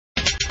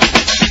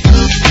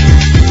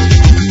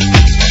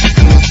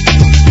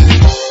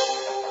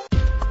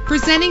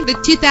Presenting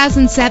the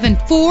 2007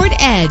 Ford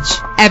Edge.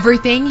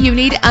 Everything you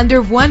need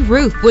under one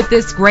roof with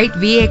this great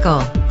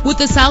vehicle. With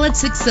a solid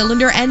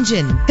 6-cylinder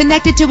engine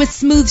connected to a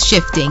smooth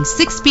shifting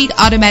 6-speed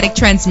automatic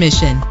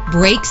transmission.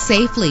 Brake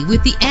safely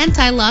with the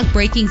anti-lock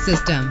braking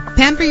system.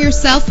 Pamper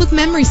yourself with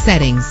memory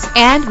settings.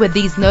 And with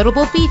these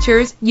notable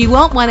features, you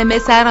won't want to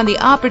miss out on the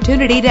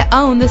opportunity to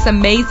own this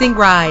amazing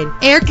ride.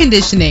 Air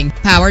conditioning,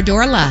 power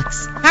door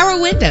locks,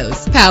 power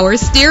windows, power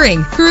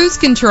steering, cruise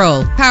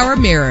control, power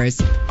mirrors,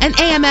 an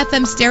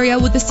AM/FM stereo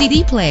with a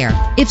CD player.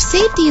 If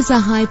safety is a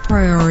high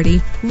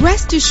priority,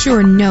 rest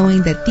assured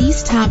knowing that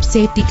these top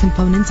safety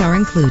components are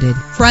included.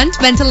 Front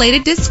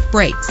ventilated disc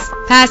brakes,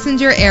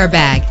 passenger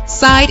airbag,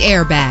 side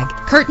airbag,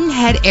 curtain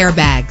head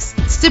airbags,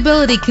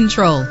 stability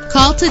control.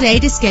 Call today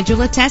to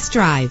schedule a test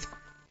drive.